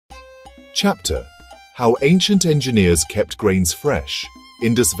Chapter: How Ancient Engineers Kept Grains Fresh.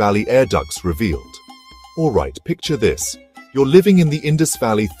 Indus Valley Air-Ducts Revealed. Alright, picture this. You're living in the Indus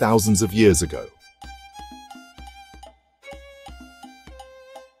Valley thousands of years ago.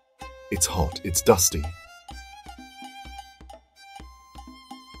 It's hot, it's dusty.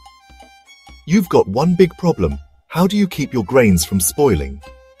 You've got one big problem. How do you keep your grains from spoiling?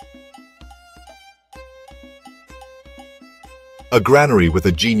 A granary with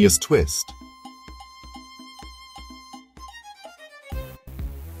a genius twist.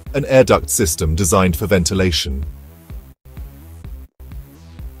 An air duct system designed for ventilation.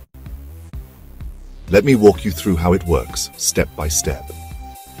 Let me walk you through how it works, step by step.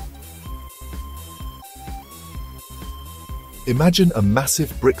 Imagine a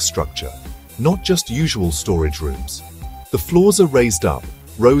massive brick structure, not just usual storage rooms. The floors are raised up,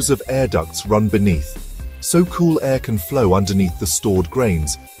 rows of air ducts run beneath, so cool air can flow underneath the stored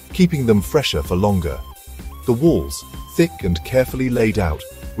grains, keeping them fresher for longer. The walls, thick and carefully laid out,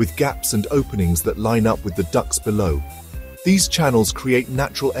 with gaps and openings that line up with the ducts below. These channels create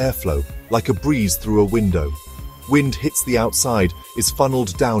natural airflow, like a breeze through a window. Wind hits the outside, is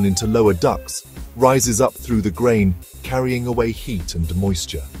funneled down into lower ducts, rises up through the grain, carrying away heat and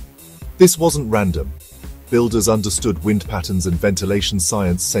moisture. This wasn't random. Builders understood wind patterns and ventilation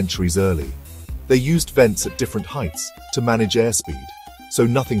science centuries early. They used vents at different heights to manage airspeed, so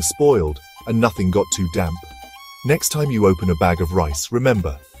nothing spoiled and nothing got too damp. Next time you open a bag of rice,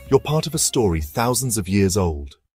 remember, you're part of a story thousands of years old.